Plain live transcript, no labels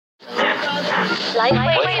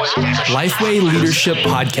Lifeway Leadership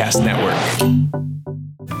Podcast Network.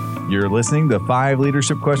 You're listening to 5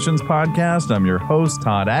 Leadership Questions Podcast. I'm your host,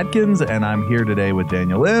 Todd Atkins, and I'm here today with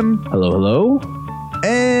Daniel Lim. Hello, hello.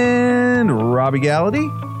 And Robbie Gallaty.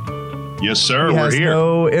 Yes, sir. He We're has here.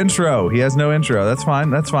 no intro. He has no intro. That's fine.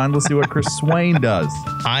 That's fine. Let's see what Chris Swain does.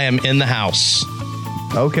 I am in the house.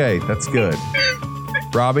 Okay, that's good.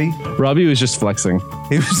 Robbie? Robbie was just flexing.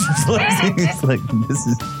 He was just like, he's like,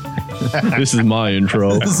 This is my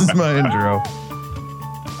intro. this is my intro.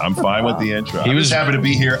 I'm fine with the intro. He I'm was- just happy to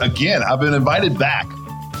be here again. I've been invited back.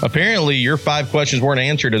 Apparently, your 5 questions weren't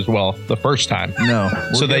answered as well the first time. No.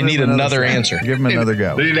 So they We'll give need him another shot. answer. Give him another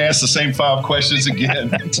go. They need to ask the same 5 questions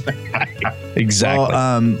again. Exactly.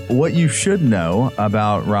 Well, what you should know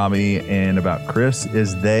about Robbie and about Chris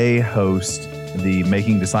is they host the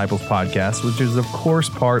Making Disciples podcast, which is, of course,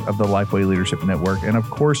 part of the Lifeway Leadership Network. And, of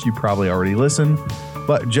course, you probably already listen.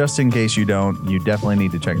 But just in case you don't, you definitely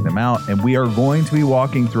need to check them out. And we are going to be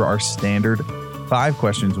walking through our standard 5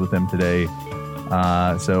 questions with them today.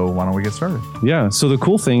 So why don't we get started? Yeah. So the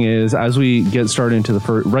cool thing is, as we get started into the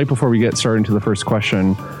first, right before we get started into the first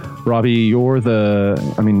question, Robbie, you're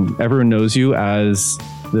everyone knows you as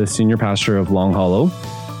the senior pastor of Long Hollow,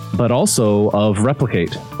 but also of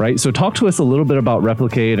Replicate, right? So talk to us a little bit about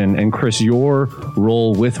Replicate and Chris, your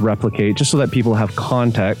role with Replicate, just so that people have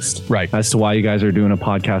context Right. as to why you guys are doing a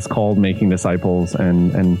podcast called Making Disciples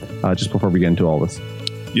and just before we get into all this.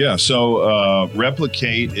 Yeah, so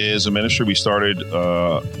Replicate is a ministry we started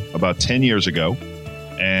about 10 years ago,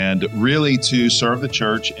 and really to serve the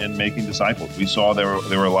church in making disciples. We saw there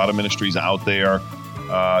were a lot of ministries out there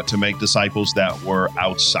to make disciples that were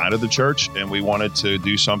outside of the church, and we wanted to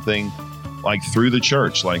do something like through the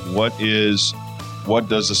church. Like what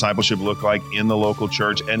does discipleship look like in the local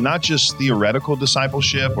church, and not just theoretical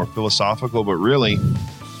discipleship or philosophical, but really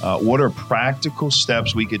what are practical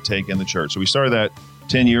steps we could take in the church. So we started that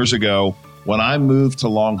 10 years ago. When I moved to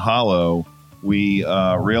Long Hollow, we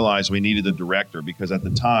realized we needed a director, because at the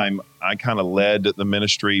time I kind of led the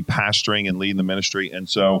ministry, pastoring and leading the ministry. And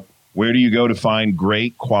so where do you go to find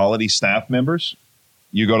great quality staff members?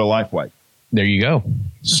 You go to Lifeway. there you go.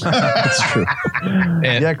 That's true.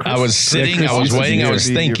 And Chris- I was sitting, Chris I was used to waiting, be I here. was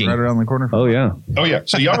You're thinking. right around the corner. Oh, yeah. Oh, yeah.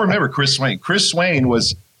 So y'all remember Chris Swain. Chris Swain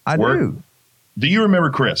was... I do. Do you remember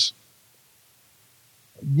Chris?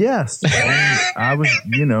 Yes. And I was,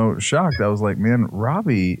 shocked. I was like, man,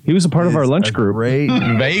 Robbie. He was a part of our is lunch a group. Great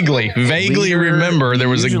Vaguely leader. remember there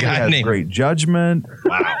was a Usually guy has named. great judgment.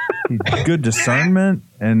 Wow. Good discernment.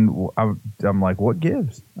 And I'm like, what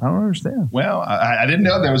gives? I don't understand. Well, I didn't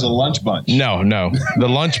know there was a lunch bunch. No. The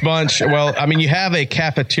lunch bunch. Well, I mean, you have a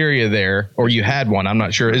cafeteria there, or you had one. I'm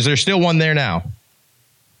not sure. Is there still one there now?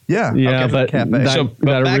 Yeah. Yeah, Okay. but Cafe. that, So, but that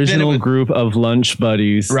back then it original was- group of lunch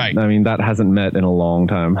buddies, Right. I mean, that hasn't met in a long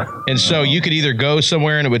time. And so you could either go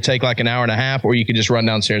somewhere and it would take like an hour and a half, or you could just run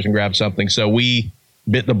downstairs and grab something. So we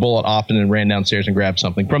bit the bullet often and ran downstairs and grabbed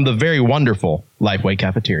something from the very wonderful Lifeway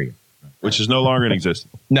cafeteria. Which is no longer in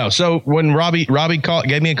existence. No. So when Robbie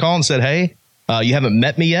gave me a call and said, hey, you haven't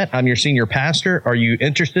met me yet. I'm your senior pastor. Are you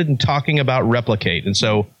interested in talking about Replicate? And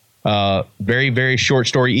so very, very short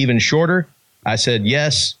story, even shorter. I said,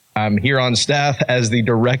 yes. I'm here on staff as the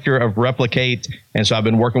director of Replicate. And so I've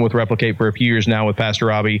been working with Replicate for a few years now with Pastor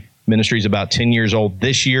Robbie. Ministry's about 10 years old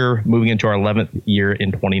this year, moving into our 11th year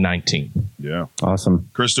in 2019. Yeah. Awesome.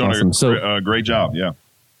 Chris doing Awesome. a great job. Yeah.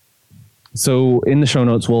 So in the show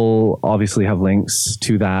notes, we'll obviously have links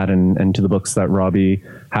to that and to the books that Robbie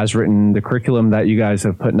has written, the curriculum that you guys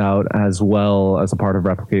have put out as well as a part of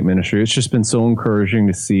Replicate Ministry. It's just been so encouraging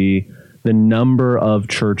to see the number of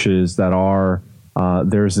churches that are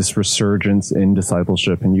there's this resurgence in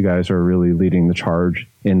discipleship, and you guys are really leading the charge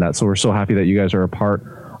in that. So we're so happy that you guys are a part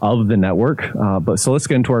of the network. So let's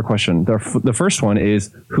get into our question. The first one is,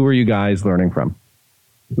 who are you guys learning from?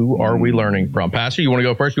 Who are we learning from? Pastor, you want to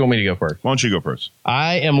go first? You want me to go first? Why don't you go first?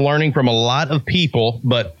 I am learning from a lot of people,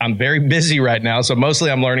 but I'm very busy right now. So mostly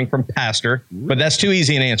I'm learning from Pastor, but that's too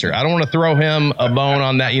easy an answer. I don't want to throw him a bone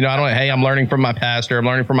on that. Hey, I'm learning from my pastor. I'm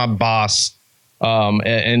learning from my boss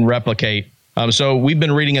and Replicate. So we've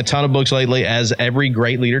been reading a ton of books lately, as every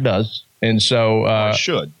great leader does. And so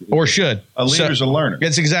Should. A leader's a learner.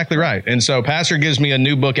 That's exactly right. And so Pastor gives me a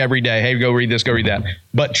new book every day. Hey, go read this, go read that.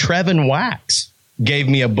 But Trevin Wax gave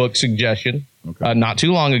me a book suggestion not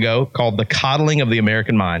too long ago called The Coddling of the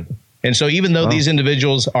American Mind. And so even though these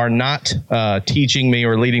individuals are not teaching me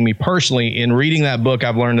or leading me personally, in reading that book,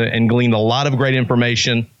 I've learned and gleaned a lot of great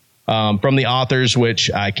information from the authors,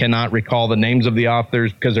 which I cannot recall the names of the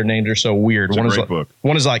authors because their names are so weird. It's a great book.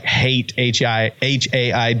 One is like Haidt,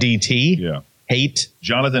 H-A-I-D-T. Yeah. Haidt.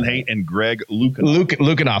 Jonathan Haidt and Greg Lukinoff.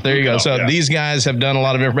 Lukinoff. There you go. So these guys have done a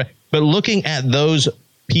lot of information. But looking at those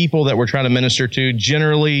people that we're trying to minister to,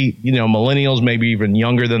 generally, millennials, maybe even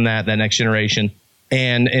younger than that next generation.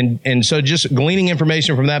 And so just gleaning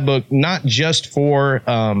information from that book, not just for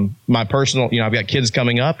my personal, I've got kids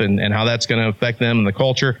coming up and how that's going to affect them and the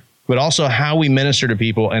culture, but also how we minister to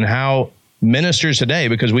people and how ministers today,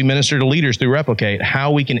 because we minister to leaders through Replicate,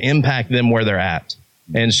 how we can impact them where they're at.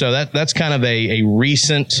 And so that's kind of a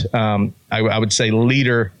recent, I would say,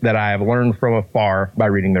 leader that I have learned from afar by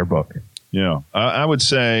reading their book. Yeah, I would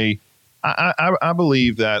say I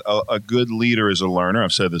believe that a good leader is a learner.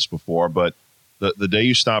 I've said this before, but the day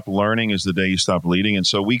you stop learning is the day you stop leading. And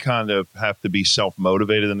so we kind of have to be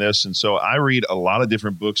self-motivated in this. And so I read a lot of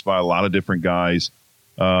different books by a lot of different guys.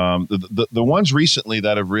 The ones recently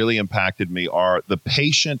that have really impacted me are The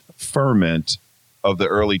Patient Ferment of the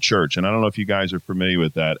Early Church. And I don't know if you guys are familiar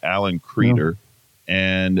with that, Alan Kreider. Yeah.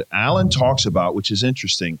 And Alan talks about, which is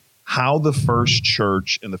interesting, how the first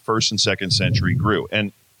church in the 1st and 2nd century grew.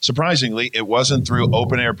 And surprisingly, it wasn't through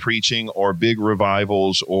open air preaching or big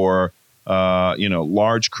revivals or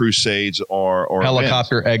large crusades or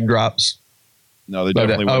helicopter events. Egg drops. No, they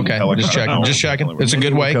definitely weren't. Okay, just checking. It's a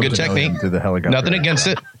good way, good technique. To the helicopter. Nothing against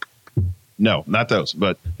it. No, not those.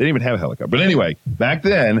 But they didn't even have a helicopter. But anyway, back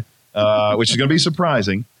then, which is going to be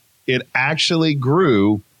surprising, it actually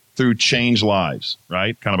grew through changed lives,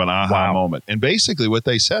 right? Kind of an aha moment. And basically what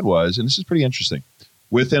they said was, and this is pretty interesting,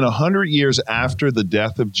 within 100 years after the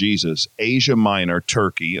death of Jesus, Asia Minor,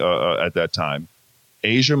 Turkey at that time,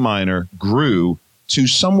 Asia Minor grew to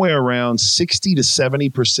somewhere around 60 to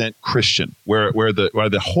 70% Christian, where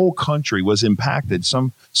the whole country was impacted.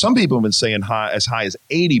 Some people have been saying as high as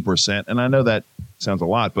 80%, and I know that sounds a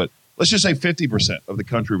lot, but let's just say 50% of the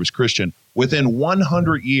country was Christian within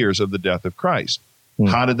 100 years of the death of Christ.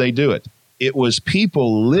 How did they do it? It was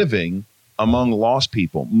people living among lost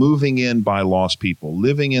people, moving in by lost people,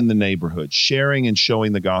 living in the neighborhood, sharing and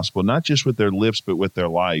showing the gospel, not just with their lips, but with their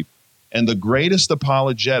life. And the greatest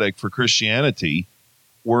apologetic for Christianity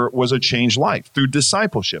was a changed life through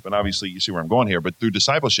discipleship. And obviously, you see where I'm going here, but through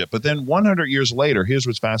discipleship. But then 100 years later, here's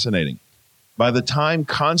what's fascinating. By the time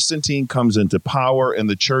Constantine comes into power and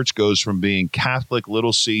the church goes from being Catholic,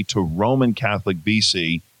 little c, to Roman Catholic,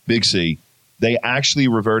 BC, big C, they actually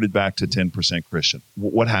reverted back to 10% Christian.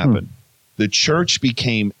 What happened? The church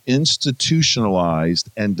became institutionalized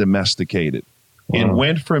and domesticated. It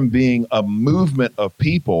went from being a movement of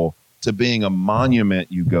people to being a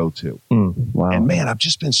monument you go to. And man, I've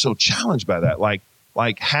just been so challenged by that.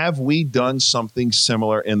 Like, have we done something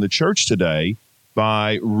similar in the church today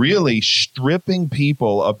by really stripping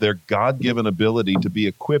people of their God-given ability to be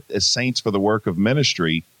equipped as saints for the work of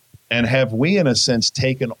ministry? And have we, in a sense,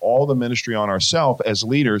 taken all the ministry on ourselves as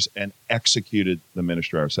leaders and executed the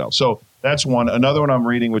ministry ourselves? So that's one. Another one I'm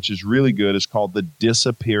reading, which is really good, is called The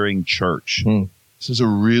Disappearing Church. This is a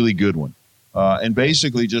really good one. And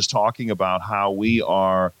basically just talking about how we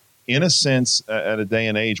are, in a sense, at a day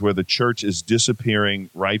and age where the church is disappearing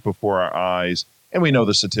right before our eyes. And we know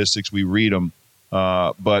the statistics, we read them.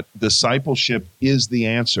 But discipleship is the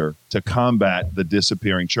answer to combat the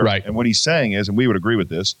disappearing church. Right. And what he's saying is, and we would agree with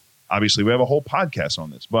this, obviously we have a whole podcast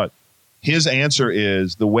on this, but his answer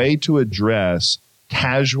is the way to address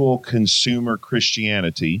casual consumer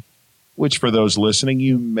Christianity, which for those listening,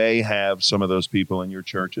 you may have some of those people in your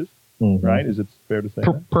churches, right? Is it fair to say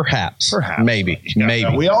that? Perhaps. Maybe. Yeah,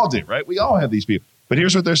 Maybe. We all do, right? We all have these people. But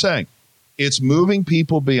here's what they're saying. It's moving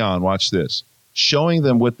people beyond, watch this, showing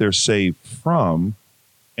them what they're saved from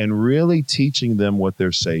and really teaching them what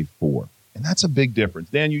they're saved for. And that's a big difference.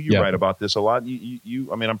 Dan, you write about this a lot. I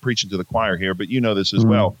mean, I'm preaching to the choir here, but you know this as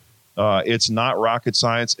well. It's not rocket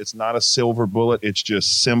science. It's not a silver bullet. It's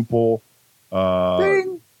just simple.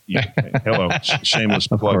 Ding. Yeah, hello, shameless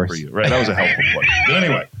plug for you. Right, that was a helpful plug. But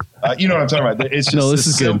anyway, you know what I'm talking about. It's just a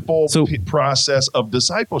simple process of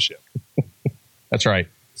discipleship. That's right.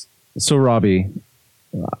 So, Robbie,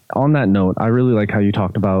 on that note, I really like how you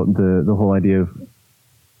talked about the whole idea of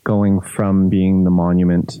going from being the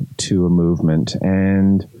monument to a movement.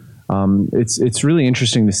 And it's really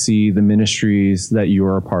interesting to see the ministries that you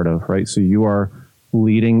are a part of, right? So you are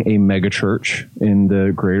leading a mega church in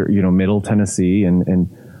the greater, Middle Tennessee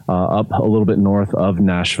and up a little bit north of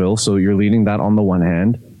Nashville. So you're leading that on the one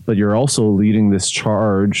hand, but you're also leading this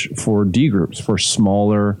charge for D groups, for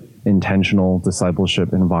smaller intentional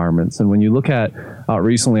discipleship environments. And when you look at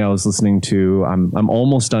recently, I was listening to I'm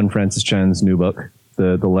almost done Francis Chan's new book,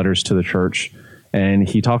 the Letters to the Church, and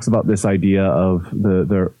he talks about this idea of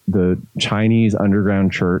the Chinese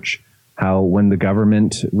underground church, how when the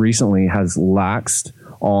government recently has laxed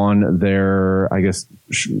on their, I guess,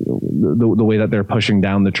 the way that they're pushing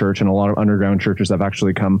down the church. And a lot of underground churches have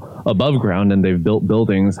actually come above ground and they've built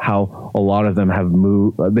buildings, how a lot of them have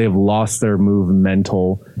they've lost their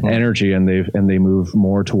movemental energy and they move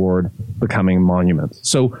more toward becoming monuments.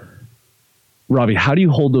 So Robbie, how do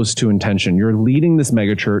you hold those two in tension? You're leading this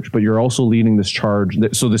mega church, but you're also leading this charge.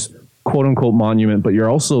 So this quote unquote monument, but you're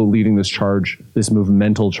also leading this charge, this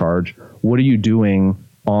movemental charge. What are you doing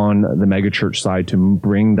on the megachurch side to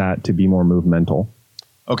bring that to be more movemental?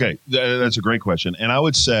 Okay, that's a great question. And I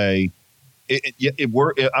would say,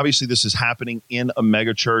 obviously this is happening in a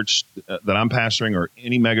megachurch that I'm pastoring or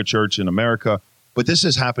any megachurch in America, but this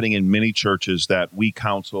is happening in many churches that we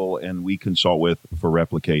counsel and we consult with for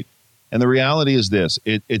Replicate. And the reality is this,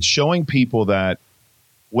 it's showing people that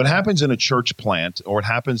what happens in a church plant or what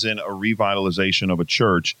happens in a revitalization of a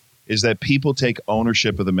church is that people take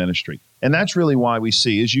ownership of the ministry. And that's really why we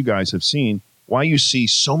see, as you guys have seen, why you see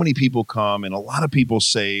so many people come and a lot of people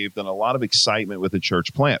saved and a lot of excitement with the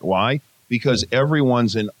church plant. Why? Because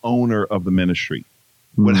everyone's an owner of the ministry.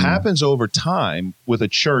 What happens over time with a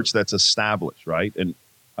church that's established, right? And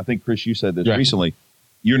I think, Chris, you said this recently.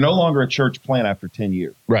 You're no longer a church plant after 10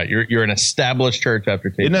 years. Right. You're an established church after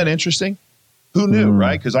 10 years. Isn't that interesting? Who knew,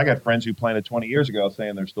 right? Because I got friends who planted 20 years ago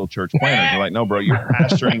saying they're still church planters. They're like, no, bro, you're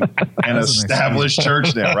pastoring an established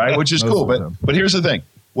church now, right? Which is cool. But here's the thing.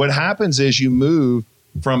 What happens is you move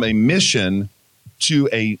from a mission to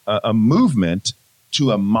a movement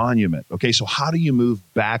to a monument. Okay, so how do you move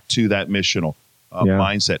back to that missional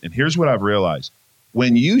mindset? And here's what I've realized.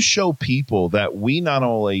 When you show people that we not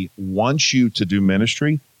only want you to do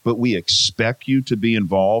ministry, but we expect you to be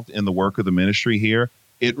involved in the work of the ministry here,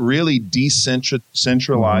 it really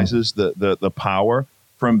decentralizes the power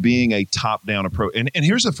from being a top-down approach. And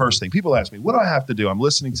here's the first thing. People ask me, what do I have to do? I'm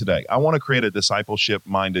listening today. I want to create a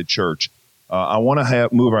discipleship-minded church. I want to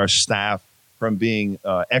move our staff from being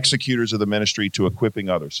executors of the ministry to equipping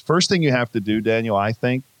others. First thing you have to do, Daniel, I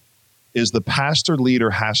think, is the pastor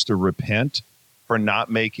leader has to repent for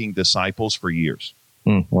not making disciples for years.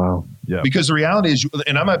 Wow. Yeah. Because the reality is,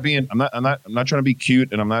 and I'm not trying to be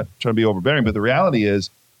cute and I'm not trying to be overbearing, but the reality is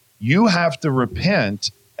you have to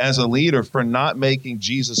repent as a leader for not making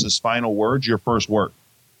Jesus's final words your first word.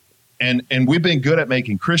 And we've been good at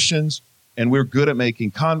making Christians, and we're good at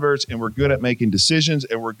making converts, and we're good at making decisions,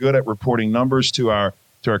 and we're good at reporting numbers to our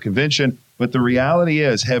convention. But the reality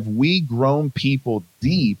is, have we grown people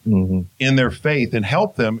deep in their faith and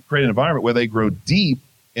helped them create an environment where they grow deep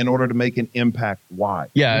in order to make an impact? Why?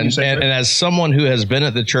 Yeah, and as someone who has been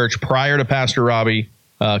at the church prior to Pastor Robbie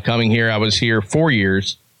coming here, I was here 4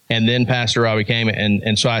 years, and then Pastor Robbie came,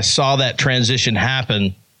 and so I saw that transition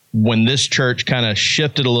happen when this church kind of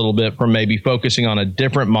shifted a little bit from maybe focusing on a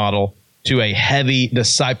different model to a heavy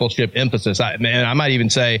discipleship emphasis. I might even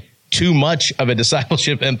say too much of a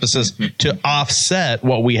discipleship emphasis to offset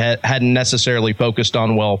what we hadn't necessarily focused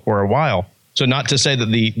on well for a while. So not to say that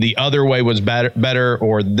the other way was better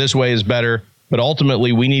or this way is better, but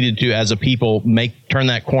ultimately we needed to, as a people, turn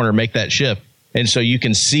that corner, make that shift. And so you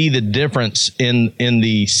can see the difference in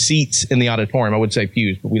the seats in the auditorium. I would say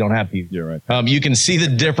pews, but we don't have pews. You're right. You can see the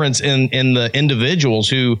difference in the individuals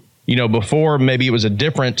who, before maybe it was a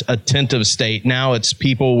different attentive state. Now it's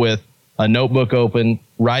people with a notebook open,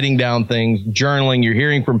 writing down things, journaling. You're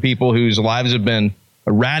hearing from people whose lives have been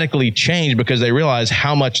radically changed because they realize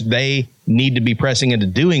how much they need to be pressing into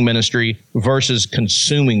doing ministry versus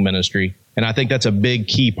consuming ministry. And I think that's a big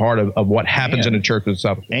key part of what happens in a church with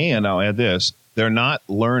discipleship. And I'll add this, they're not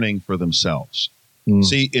learning for themselves.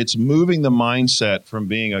 See, it's moving the mindset from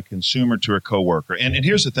being a consumer to a coworker. And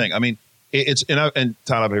here's the thing. I mean, and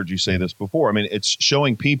Todd, I've heard you say this before. I mean, it's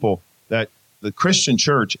showing people that the Christian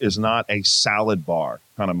church is not a salad bar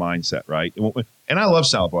kind of mindset, right? And I love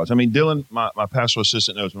salad bars. I mean, Dylan, my pastoral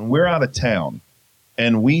assistant, knows when we're out of town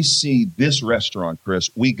and we see this restaurant, Chris,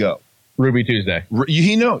 we go. Ruby Tuesday.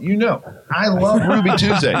 You know. I love Ruby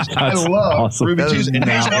Tuesdays. I love awesome. Ruby Tuesdays. And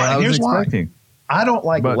here's why. I don't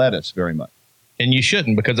like lettuce very much. And you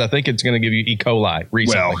shouldn't, because I think it's going to give you E. coli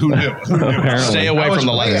recently. Well, who knew? Stay away from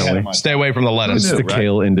the lettuce. Stay away from the lettuce. It's the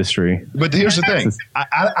kale industry. But here's the thing.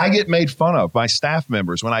 I get made fun of by staff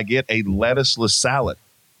members when I get a lettuceless salad.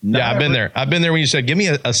 I've been there. I've been there when you said, give me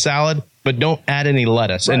a salad, but don't add any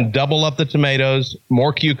lettuce. Right. And double up the tomatoes,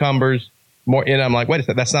 more cucumbers, more. And I'm like, wait a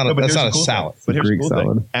second, that's not a salad. But here's the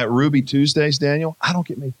cool thing. At Ruby Tuesdays, Daniel, I don't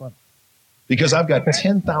get made fun of because I've got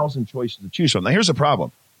 10,000 choices to choose from. Now, here's the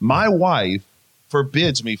problem. My wife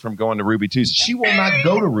forbids me from going to Ruby Tuesday. She will not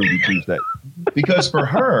go to Ruby Tuesday because for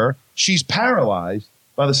her, she's paralyzed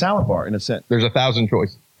by the salad bar in a sense. There's 1,000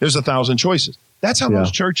 choices. There's 1,000 choices. That's how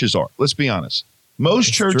most churches are. Let's be honest.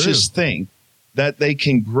 Most churches think that they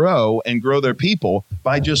can grow and grow their people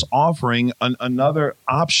by just offering another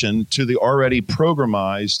option to the already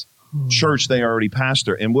programized church they already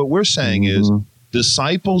pastor. And what we're saying is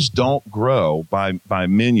disciples don't grow by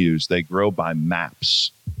menus. They grow by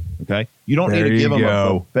maps. Okay. You don't need to give them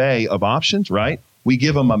a buffet of options, right? We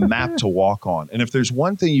give them a map to walk on. And if there's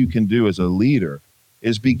one thing you can do as a leader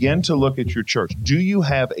is begin to look at your church. Do you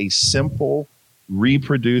have a simple,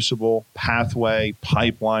 reproducible pathway,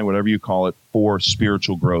 pipeline, whatever you call it, for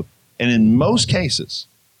spiritual growth? And in most cases,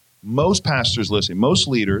 most pastors listening, most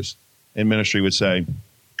leaders in ministry would say,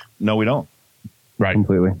 no, we don't. Right.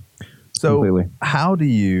 Completely. So how do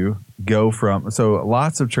you go from, so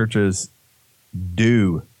lots of churches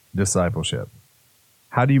do discipleship.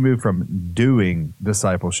 How do you move from doing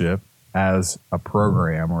discipleship as a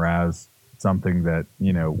program or as something that,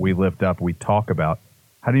 we lift up, we talk about?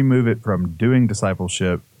 How do you move it from doing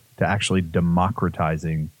discipleship to actually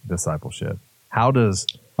democratizing discipleship? How does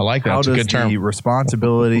I like that. How That's a does good term. the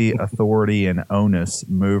responsibility, authority, and onus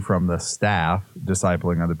move from the staff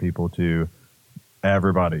discipling other people to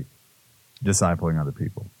everybody discipling other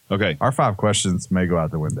people? Okay. Our 5 questions may go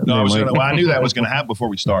out the window. No, I knew that was going to happen before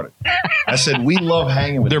we started. I said, we love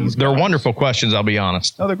hanging with these They're guys. wonderful questions, I'll be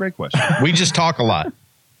honest. No, they're great questions. We just talk a lot,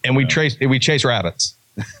 and we chase rabbits.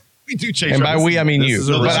 We do chase And by rabbits. we, I mean This you. is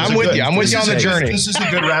a But rabbit. I'm with you. I'm with you on the journey. This is a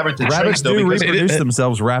good rabbit to Rabbits chase, though, do because reproduce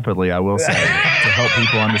themselves rapidly, I will say, to help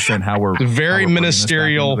people understand how we're It's very how we're putting this back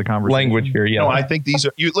ministerial into the conversation. language here. Yeah. No, I think these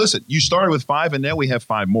are, you started with 5 and now we have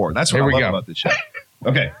 5 more. That's what Here I we love go. about this show.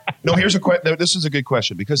 Okay. No, here's a question. This is a good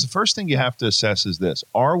question because the first thing you have to assess is this.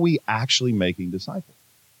 Are we actually making disciples?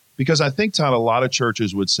 Because I think, Todd, a lot of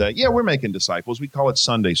churches would say, yeah, we're making disciples. We call it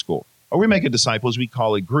Sunday school. Or we're making disciples. We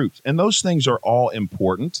call it groups. And those things are all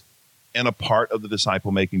important and a part of the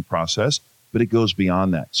disciple-making process, but it goes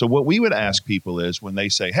beyond that. So what we would ask people is when they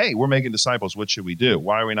say, hey, we're making disciples, what should we do?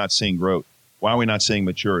 Why are we not seeing growth? Why are we not seeing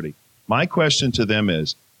maturity? My question to them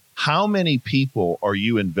is, how many people are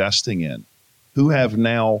you investing in who have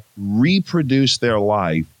now reproduced their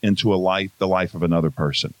life into the life of another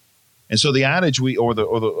person? And so the adage or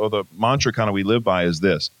the mantra kind of we live by is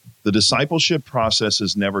this: the discipleship process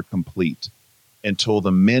is never complete until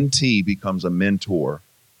the mentee becomes a mentor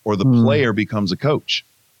or the player becomes a coach,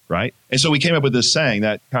 right? And so we came up with this saying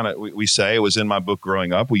that kind of we say, it was in my book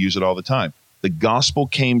growing up. We use it all the time. The gospel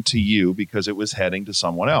came to you because it was heading to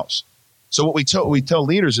someone else. So what we tell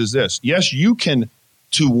leaders is this: yes, you can,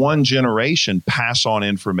 to one generation, pass on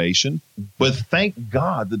information, but thank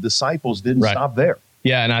God the disciples didn't stop there.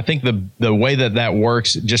 Yeah, and I think the way that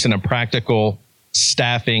works, just in a practical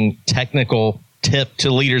staffing, technical tip to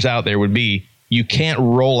leaders out there would be, you can't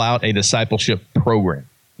roll out a discipleship program.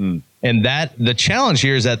 And the challenge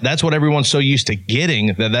here is that's what everyone's so used to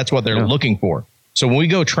getting, that's what they're looking for. So when we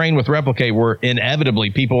go train with Replicate, we're inevitably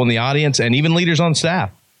people in the audience and even leaders on staff.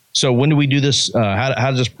 So when do we do this? How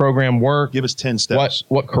does this program work? Give us 10 steps.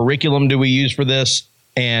 What curriculum do we use for this?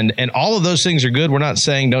 And all of those things are good. We're not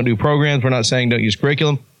saying don't do programs. We're not saying don't use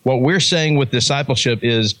curriculum. What we're saying with discipleship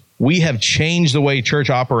is we have changed the way church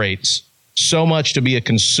operates so much to be a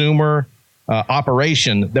consumer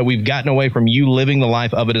operation that we've gotten away from you living the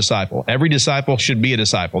life of a disciple. Every disciple should be a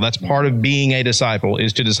disciple. That's part of being a disciple,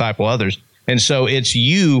 is to disciple others. And so it's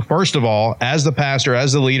you, first of all, as the pastor,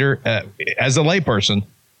 as the leader, as the layperson,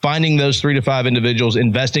 finding those 3 to 5 individuals,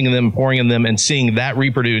 investing in them, pouring in them, and seeing that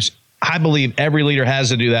reproduce. I believe every leader has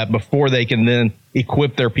to do that before they can then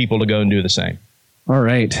equip their people to go and do the same. All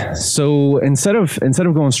right. So instead of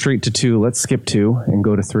going straight to 2, let's skip 2 and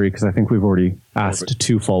go to 3, because I think we've already asked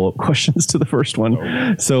 2 follow-up questions to the first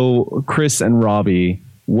one. So Chris and Robbie,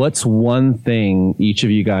 what's one thing each of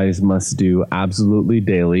you guys must do absolutely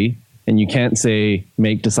daily? And you can't say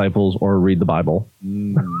make disciples or read the Bible.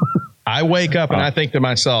 I wake up and I think to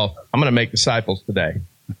myself, I'm going to make disciples today.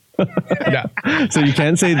 Yeah. So you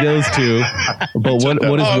can't say those 2. But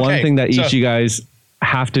what is one thing that each of you guys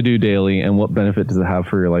have to do daily, and what benefit does it have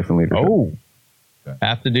for your life and leadership?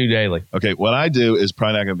 Have to do daily. Okay, what I do is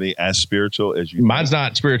probably not going to be as spiritual as you. Mine's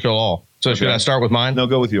not spiritual at all. So should I start with mine? No,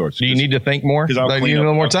 go with yours. Do you need to think more? Because I'll Do you clean need a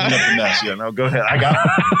little more I'll time? clean up the mess. Yeah, no, go ahead. I got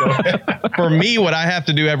it. Go ahead. For me, what I have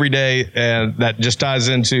to do every day, and that just ties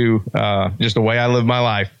into just the way I live my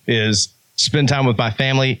life, is spend time with my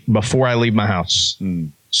family before I leave my house.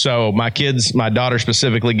 So my daughter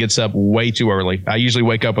specifically gets up way too early. I usually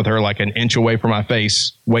wake up with her like an inch away from my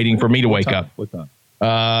face, waiting for me to wake up. What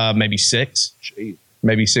time? Maybe 6, Jeez.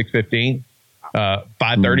 maybe 6:15,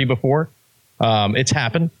 5:30 before. It's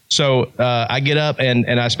happened. So I get up and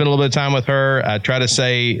I spend a little bit of time with her. I try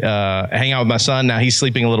to hang out with my son. Now he's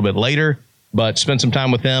sleeping a little bit later. but spend some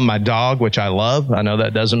time with them. My dog, which I love. I know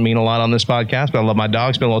that doesn't mean a lot on this podcast, but I love my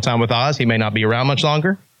dog. Spend a little time with Oz. He may not be around much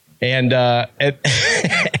longer. And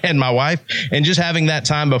and my wife, and just having that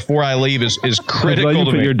time before I leave is critical you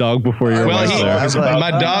to put me. your dog before your Well, wife there.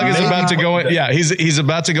 my dog is about to go in. Yeah, he's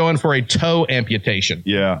about to go in for a toe amputation.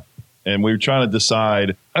 Yeah. And we were trying to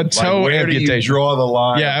decide A toe where do you amputation. draw the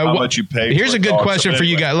line? Yeah, how much you pay. Here's for a good dog. question So for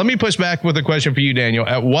you anyway. guys. Let me push back with a question for you, Daniel.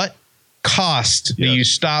 At what cost do Yes. you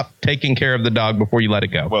stop taking care of the dog before you let it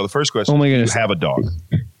go? Well, the first question: Oh my do you goodness. have a dog?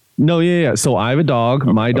 No, yeah. So I have a dog.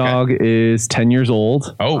 My dog is 10 years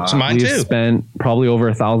old. Oh, it's mine We've too. spent probably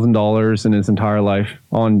over $1,000 in his entire life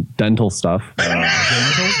on dental stuff.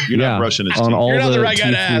 You're not brushing his on teeth. all You're not the the right guy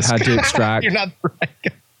teeth to we ask. had to extract. You're not the right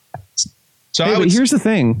guy. So Hey, I but would, here's the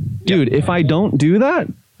thing, dude. If I don't do that,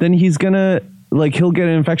 then he's gonna he'll get an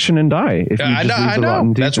infection and die. If you I just know. leave I the know.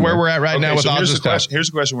 rotten teeth That's in where there. we're at right now with so Oz's stuff. Here's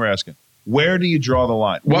the question we're asking: where do you draw the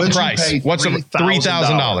line? What Would you price? pay What's the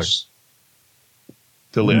 $3,000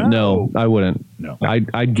 to live? No, I wouldn't. No.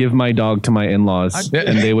 I'd give my dog to my in-laws,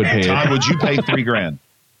 and they would pay Todd, it. would you pay $3,000?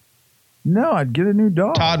 No, I'd get a new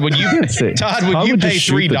dog. Todd, would you? Say, Todd, would I you would pay just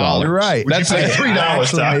shoot the dog. $3? You're right. Would you That's pay like $3, I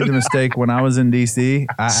actually Todd? made the mistake when I was in DC.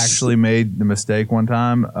 I actually made the mistake one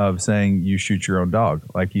time of saying you shoot your own dog,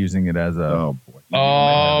 like using it as a. Oh boy.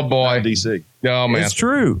 Oh boy. DC. Oh man. It's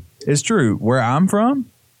true. It's true. Where I'm from,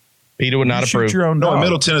 Peter would not you approve. shoot your own No, dog. in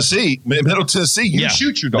Middle Tennessee, you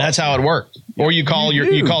shoot your dog. That's how it worked. Or you call You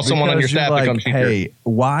you do, call someone on your because you're staff to come like, shoot your. hey,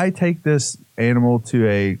 why take this animal to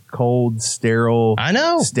a cold, sterile, I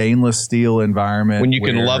know. stainless steel environment When you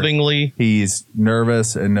can where lovingly. he's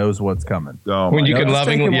nervous and knows what's coming? Oh, When my you God. can Just take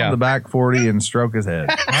lovingly- him yeah. on the back 40 and stroke his head.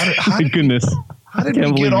 My goodness. How did Can't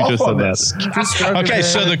we get believe you off just on said this? Just stroke his Okay, head.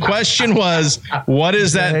 so the question was, what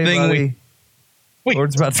is that Hey, thing buddy, Wait.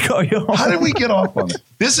 Lord's about to call you home. How did we get off on this?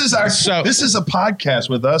 This is a podcast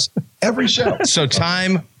with us every show. So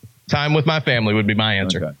time with my family would be my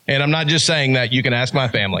answer. Okay. And I'm not just saying that. You can ask my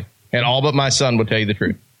family. And all but my son would tell you the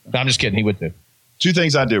truth. No, I'm just kidding. He would too. Two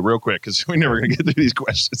things I do real quick because we're never going to get through these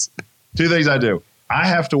questions. Two things I do. I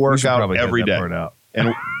have to We work should out probably cut every that day. part out.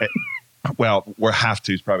 And well, we're have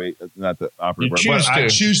to is probably not the operative You word, choose but I to.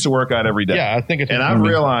 choose to work out every day. Yeah, I think it's And I've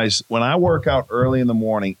realized when I work out early in the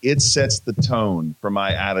morning, it sets the tone for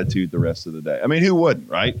my attitude the rest of the day. I mean, who wouldn't,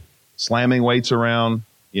 right? Slamming weights around,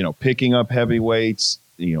 picking up heavy weights,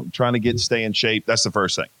 trying to stay in shape. That's the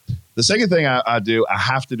first thing. The second thing I do, I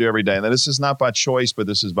have to do every day, and this is not by choice, but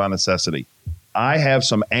this is by necessity. I have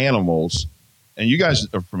some animals, and you guys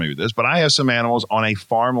are familiar with this, but I have some animals on a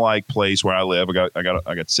farm-like place where I live. I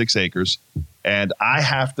got 6 acres, and I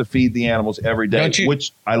have to feed the animals every day, Don't you-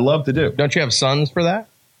 which I love to do. Don't you have sons for that?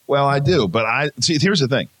 Well, I do, but here's the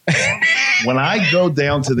thing. When I go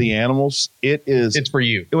down to the animals, It's for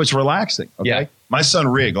you. it was relaxing. Okay. Yeah. My son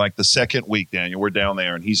Rig, like the second week, Daniel, we're down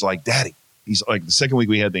there and he's like, Daddy, he's like the second week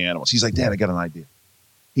we had the animals. He's like, Dad, I got an idea.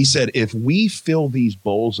 He said, if we fill these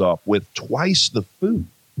bowls up with twice the food,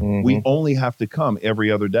 we only have to come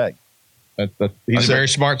every other day. He's I a said- very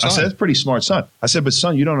smart son. I said, that's a pretty smart son. I said, but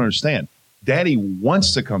son, you don't understand. Daddy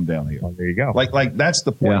wants to come down here. Oh, there you go. Like that's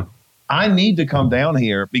the point. Yeah. I need to come down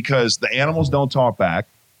here because the animals don't talk back.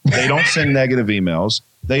 They don't send negative emails.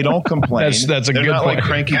 They don't complain. That's a They're good not point. like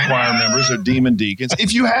cranky choir members or demon deacons.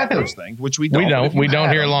 If you had those things, which we don't. We don't. but if you We don't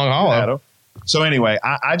had here at them, Long you Hollow. had them. So anyway,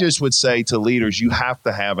 I just would say to leaders, you have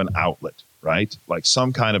to have an outlet, right? Like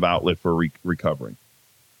some kind of outlet for recovering.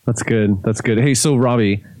 That's good. That's good. Hey, so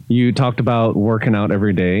Robbie, you talked about working out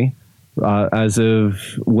every day. As of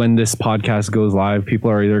when this podcast goes live, people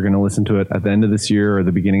are either going to listen to it at the end of this year or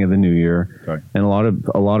the beginning of the new year. Okay. And a lot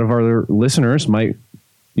of our listeners might,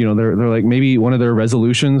 they're like maybe one of their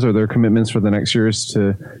resolutions or their commitments for the next year is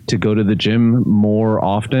to go to the gym more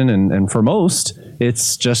often. And for most,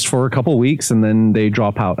 it's just for a couple weeks and then they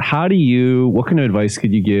drop out. What kind of advice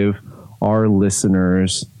could you give our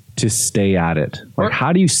listeners to stay at it? Like,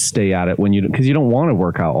 how do you stay at it because you don't want to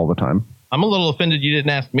work out all the time? I'm a little offended you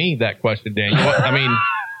didn't ask me that question, Daniel. I mean,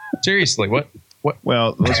 seriously, what?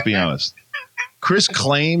 Well, let's be honest. Chris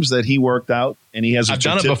claims that he worked out and he has a I've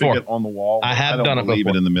done it certificate before. on the wall. I have don't done it believe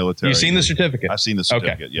before. it in the military. You've seen the certificate. I've seen the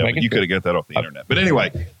certificate. Okay. Yeah, but Making you could have got that off the internet. But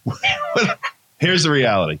anyway, here's the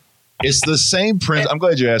reality. It's the same principle. I'm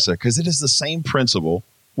glad you asked that because it is the same principle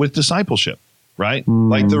with discipleship, right?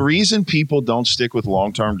 Like the reason people don't stick with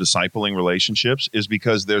long-term discipling relationships is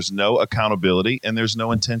because there's no accountability and there's no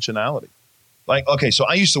intentionality. Like, okay, so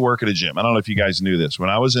I used to work at a gym. I don't know if you guys knew this. When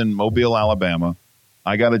I was in Mobile, Alabama,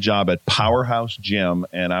 I got a job at Powerhouse Gym,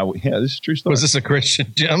 and this is a true story. Was this a Christian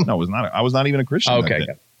gym? No, it was not. I was not even a Christian. back Okay.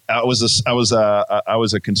 then. I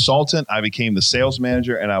was a consultant. I became the sales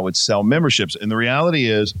manager, and I would sell memberships. And the reality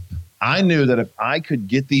is, I knew that if I could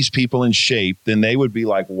get these people in shape, then they would be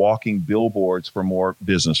like walking billboards for more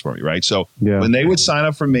business for me, right? So when they would sign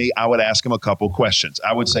up for me, I would ask them a couple questions.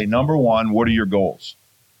 I would say, number one, what are your goals?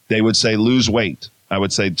 They would say, lose weight. I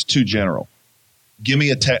would say, it's too general. Give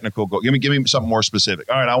me a technical goal. Give me something more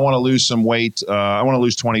specific. All right, I want to lose some weight. I want to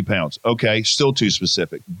lose 20 pounds. Okay, still too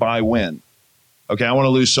specific. By when? Okay, I want to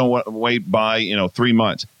lose some weight by 3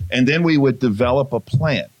 months. And then we would develop a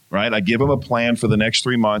plan, right? I give them a plan for the next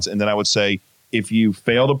 3 months, and then I would say, if you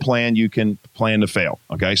fail to plan, you can plan to fail.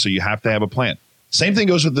 Okay, so you have to have a plan. Same thing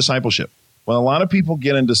goes with discipleship. When a lot of people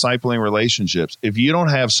get in discipling relationships, if you don't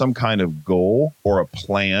have some kind of goal or a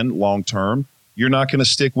plan long term, you're not going to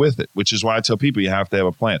stick with it, which is why I tell people you have to have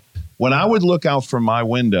a plan. When I would look out from my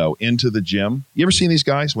window into the gym, you ever seen these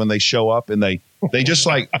guys when they show up and they just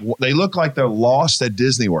they look like they're lost at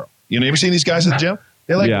Disney World? You ever seen these guys at the gym?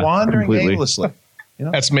 They're wandering completely aimlessly.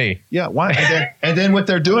 That's me. Yeah. Why? And then what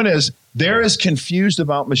they're doing is they're as confused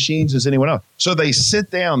about machines as anyone else. So they sit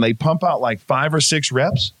down, they pump out like 5 or 6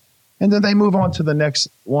 reps, and then they move on to the next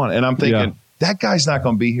one. And I'm thinking, that guy's not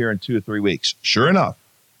going to be here in 2 or 3 weeks. Sure enough,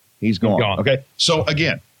 he's gone. Okay. So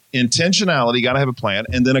again, intentionality, got to have a plan,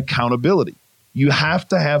 and then accountability. You have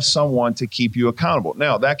to have someone to keep you accountable.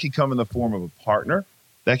 Now, that could come in the form of a partner.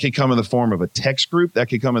 That could come in the form of a text group. That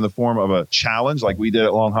could come in the form of a challenge like we did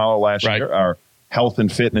at Long Hollow last year, our health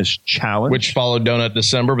and fitness challenge. Which followed Donut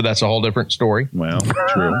December, but that's a whole different story. Well,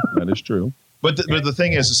 true. That is true. But the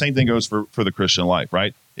thing is, the same thing goes for the Christian life,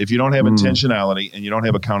 right? If you don't have intentionality and you don't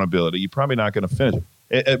have accountability, you're probably not going to finish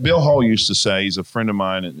it. Bill Hall used to say, he's a friend of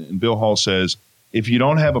mine, and Bill Hall says, if you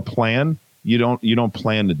don't have a plan, you don't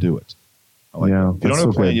plan to do it. If you don't have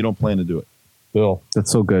a plan, you don't plan to do it. Bill, that's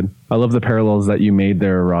so good. I love the parallels that you made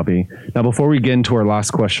there, Robbie. Now, before we get into our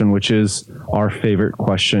last question, which is our favorite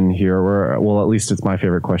question here, or well, at least it's my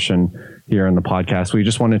favorite question here on the podcast, we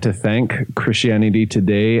just wanted to thank Christianity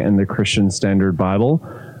Today and the Christian Standard Bible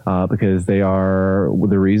because they are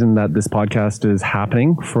the reason that this podcast is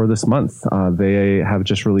happening for this month. They have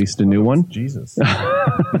just released a new one. Jesus.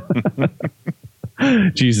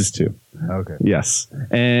 Jesus too. Okay. Yes.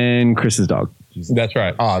 And Chris's dog. Jesus. That's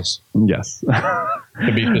right. Oz. Yes.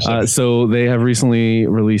 To be specific. So they have recently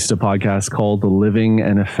released a podcast called the Living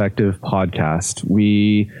and Effective Podcast.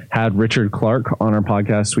 We had Richard Clark on our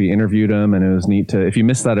podcast. We interviewed him, and it was neat to, if you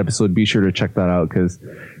missed that episode, be sure to check that out because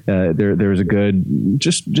there's a good,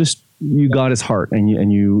 just you got his heart, and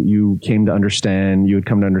you came to understand, you would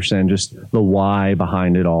come to understand just the why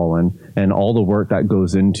behind it all, and all the work that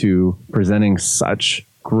goes into presenting such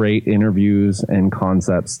great interviews and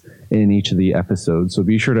concepts in each of the episodes. So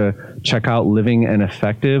be sure to check out Living and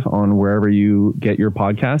Effective on wherever you get your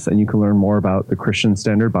podcasts, and you can learn more about the Christian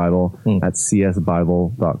Standard Bible at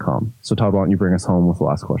csbible.com. So Todd, why don't you bring us home with the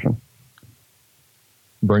last question?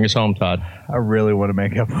 Bring us home, Todd. I really want to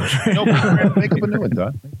make up one. No, make up a new one,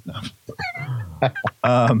 Todd.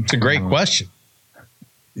 It's a great question.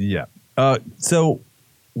 Yeah. So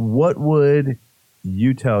what would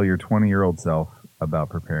you tell your 20-year-old self about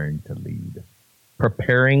preparing to lead?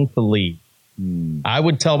 Preparing to lead. I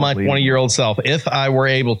would tell my 20-year-old self, if I were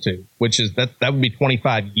able to, which is that would be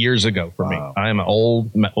 25 years ago for me. I am an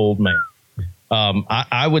old man.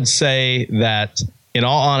 I would say that, in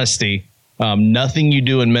all honesty, nothing you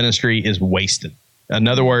do in ministry is wasted. In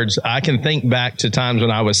other words, I can think back to times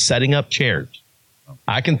when I was setting up chairs.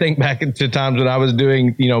 I can think back to times when I was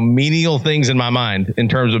doing, menial things in my mind in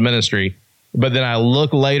terms of ministry. But then I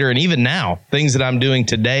look later, and even now, things that I'm doing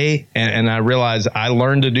today, and I realize I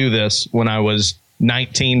learned to do this when I was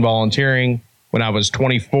 19 volunteering, when I was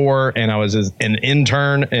 24 and I was an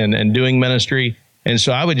intern and doing ministry. And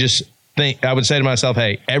so I would just I would say to myself,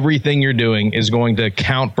 hey, everything you're doing is going to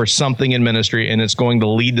count for something in ministry, and it's going to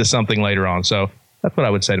lead to something later on. So that's what I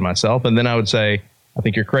would say to myself. And then I would say, I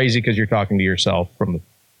think you're crazy because you're talking to yourself.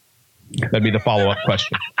 That'd be the follow-up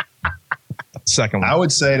question. Second one. I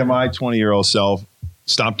would say to my 20-year-old self,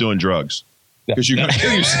 stop doing drugs. Because you're going to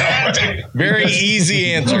kill yourself. Right? Very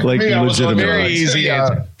easy answer. Like legitimate. Very easy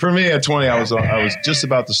answer. For me at 20, I was just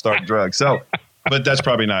about to start drugs. So, but that's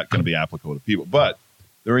probably not going to be applicable to people. But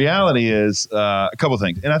the reality is a couple of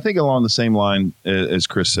things. And I think along the same line as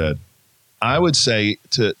Chris said, I would say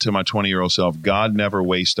to my 20-year-old self, God never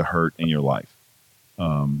wastes a hurt in your life.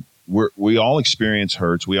 We all experience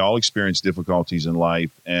hurts. We all experience difficulties in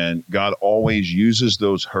life, and God always uses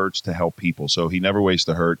those hurts to help people. So he never wastes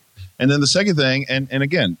a hurt. And then the second thing, and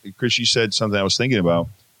again, Chris, you said something I was thinking about,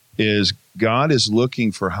 is God is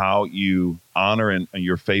looking for how you honor and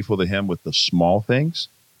you're faithful to him with the small things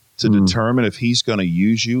to determine if he's going to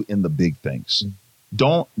use you in the big things.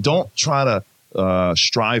 Don't try to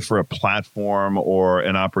strive for a platform or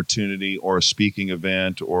an opportunity or a speaking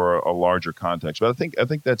event or a larger context. But I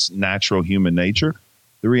think that's natural human nature.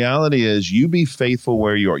 The reality is you be faithful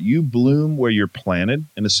where you are. You bloom where you're planted.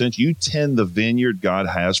 In a sense, you tend the vineyard God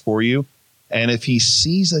has for you. And if he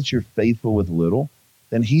sees that you're faithful with little,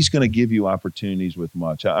 then he's going to give you opportunities with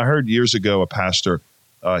much. I heard years ago a pastor,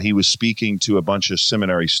 he was speaking to a bunch of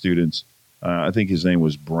seminary students. I think his name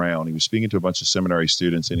was Brown. He was speaking to a bunch of seminary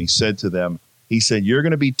students, and he said to them, you're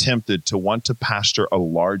going to be tempted to want to pastor a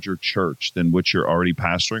larger church than what you're already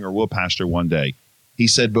pastoring or will pastor one day. He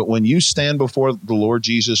said, but when you stand before the Lord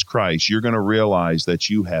Jesus Christ, you're going to realize that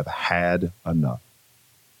you have had enough.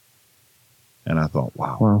 And I thought,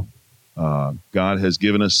 wow. God has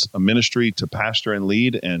given us a ministry to pastor and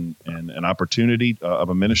lead and an opportunity of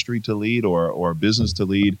a ministry to lead or a business to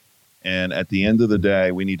lead. And at the end of the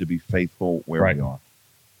day, we need to be faithful where we are.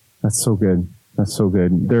 That's so good. That's so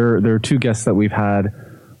good. There are two guests that we've had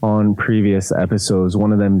on previous episodes,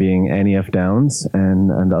 one of them being Annie F. Downs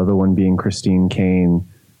and the other one being Christine Kane.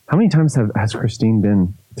 How many times has Christine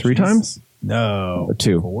been? 3 times? No.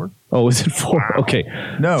 2. 4? Oh, is it 4? Wow. Okay.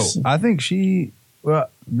 No, I think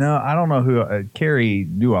no, I don't know who. Carrie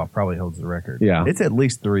Duoff probably holds the record. Yeah. It's at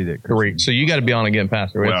least 3 that Christine. 3. So you got to be on again,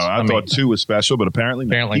 Pastor. Well, I thought 2 was special, but apparently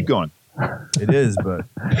not. Keep going. It is, but.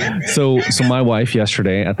 So my wife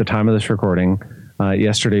yesterday, at the time of this recording,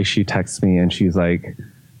 yesterday she texts me and she's like,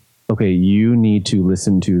 okay, you need to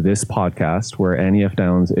listen to this podcast where Annie F.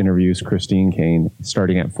 Downs interviews Christine Kane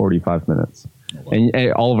starting at 45 minutes.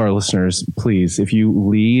 And all of our listeners, please, if you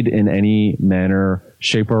lead in any manner,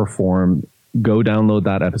 shape, or form, go download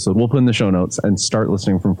that episode. We'll put in the show notes and start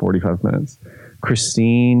listening from 45 minutes.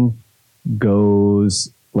 Christine goes,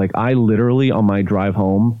 like, I literally on my drive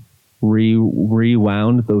home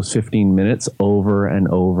rewound those 15 minutes over and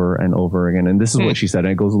over and over again. And this is what she said,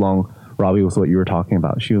 and it goes along, Robbie, with what you were talking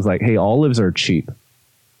about. She was like, hey, olives are cheap.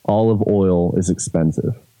 Olive oil is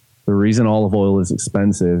expensive. The reason olive oil is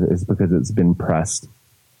expensive is because it's been pressed.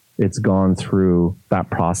 It's gone through that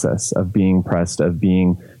process of being pressed, of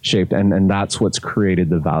being shaped, and that's what's created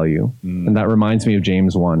the value. And that reminds me of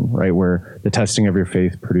James 1, right, where the testing of your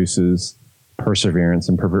faith produces perseverance,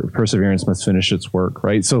 and perseverance must finish its work,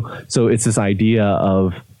 right? So it's this idea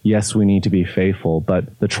of, yes, we need to be faithful,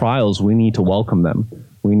 but the trials, we need to welcome them.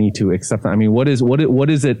 We need to accept them. I mean, what is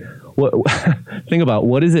it? Think about,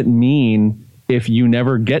 what does it mean if you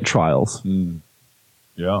never get trials?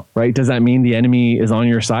 Yeah. Right? Does that mean the enemy is on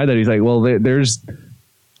your side? That he's like, well, there's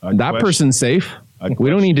that person's safe.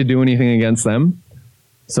 We don't need to do anything against them.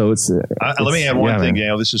 So it's let me add one thing,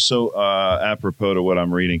 Gail. This is so apropos to what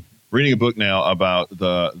I'm reading. Reading a book now about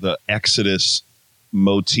the Exodus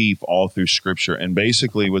motif all through Scripture, and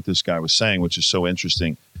basically what this guy was saying, which is so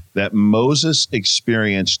interesting, that Moses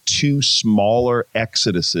experienced 2 smaller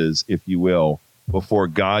exoduses, if you will, before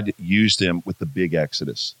God used him with the big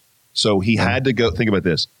exodus. So he had to go, think about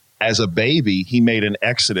this. As a baby, he made an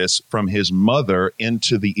exodus from his mother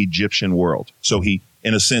into the Egyptian world. So he,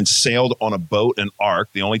 in a sense, sailed on a boat, an ark.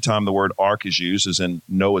 The only time the word ark is used is in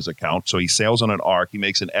Noah's account. So he sails on an ark. He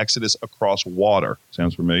makes an exodus across water.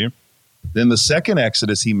 Sounds familiar? Then the second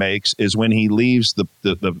exodus he makes is when he leaves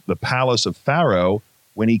the palace of Pharaoh,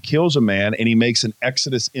 when he kills a man, and he makes an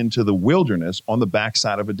exodus into the wilderness on the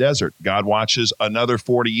backside of a desert. God watches another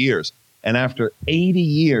 40 years. And after 80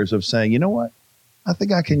 years of saying, you know what? I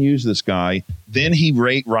think I can use this guy. Then he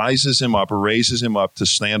raises him up to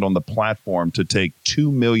stand on the platform to take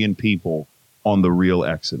 2 million people on the real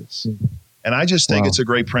Exodus. And I just think it's a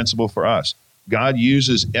great principle for us. God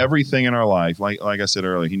uses everything in our life. Like I said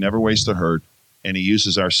earlier, he never wastes a hurt, and he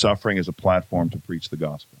uses our suffering as a platform to preach the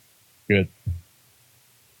gospel. Good.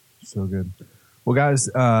 So good. Well, guys,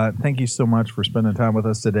 thank you so much for spending time with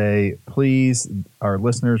us today. Please, our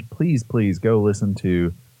listeners, please go listen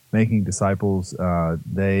to Making Disciples.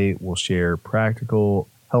 They will share practical,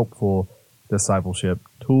 helpful discipleship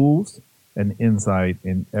tools and insight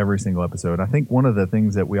in every single episode. I think one of the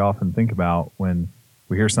things that we often think about when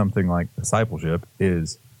we hear something like discipleship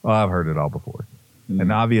is, oh, I've heard it all before. Mm-hmm.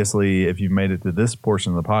 And obviously, if you've made it to this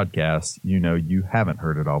portion of the podcast, you know you haven't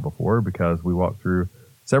heard it all before, because we walked through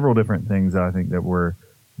several different things that I think that were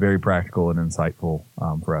very practical and insightful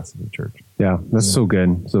for us as a church. Yeah, that's so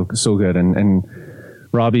good. So good. And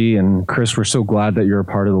Robbie and Chris, we're so glad that you're a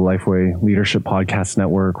part of the Lifeway Leadership Podcast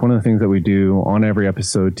Network. One of the things that we do on every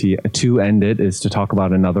episode to end it is to talk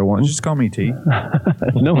about another one. Just call me T.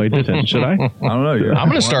 No, I didn't. Should I? I don't know. I'm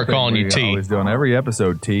going to start calling you T. Always doing every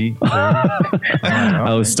episode T.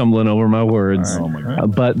 I was stumbling over my words. All right. Oh my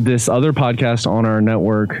God. But this other podcast on our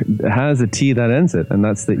network has a T that ends it, and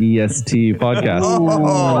that's the EST podcast.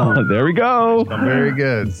 Oh. There we go. Very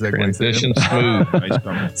good. Segue. Transition smooth. Nice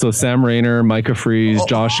comment. So Sam Rayner, Micah Fries,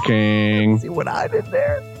 Josh King. See what I did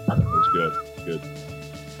there? That was good. Good.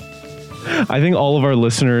 I think all of our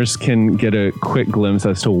listeners can get a quick glimpse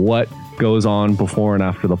as to what goes on before and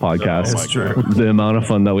after the podcast. Oh my That's true. God. The amount of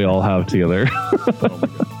fun that we all have together. Oh my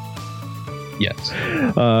God. Yes.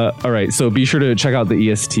 All right. So be sure to check out the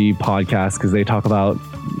EST podcast because they talk about,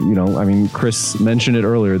 Chris mentioned it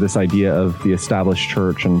earlier, this idea of the established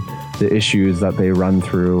church and the issues that they run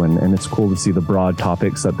through. And it's cool to see the broad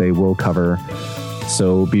topics that they will cover.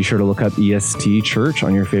 So be sure to look up EST Church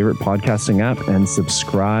on your favorite podcasting app and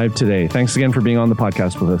subscribe today. Thanks again for being on the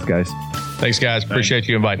podcast with us, guys. Thanks, guys. Appreciate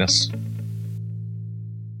you inviting us.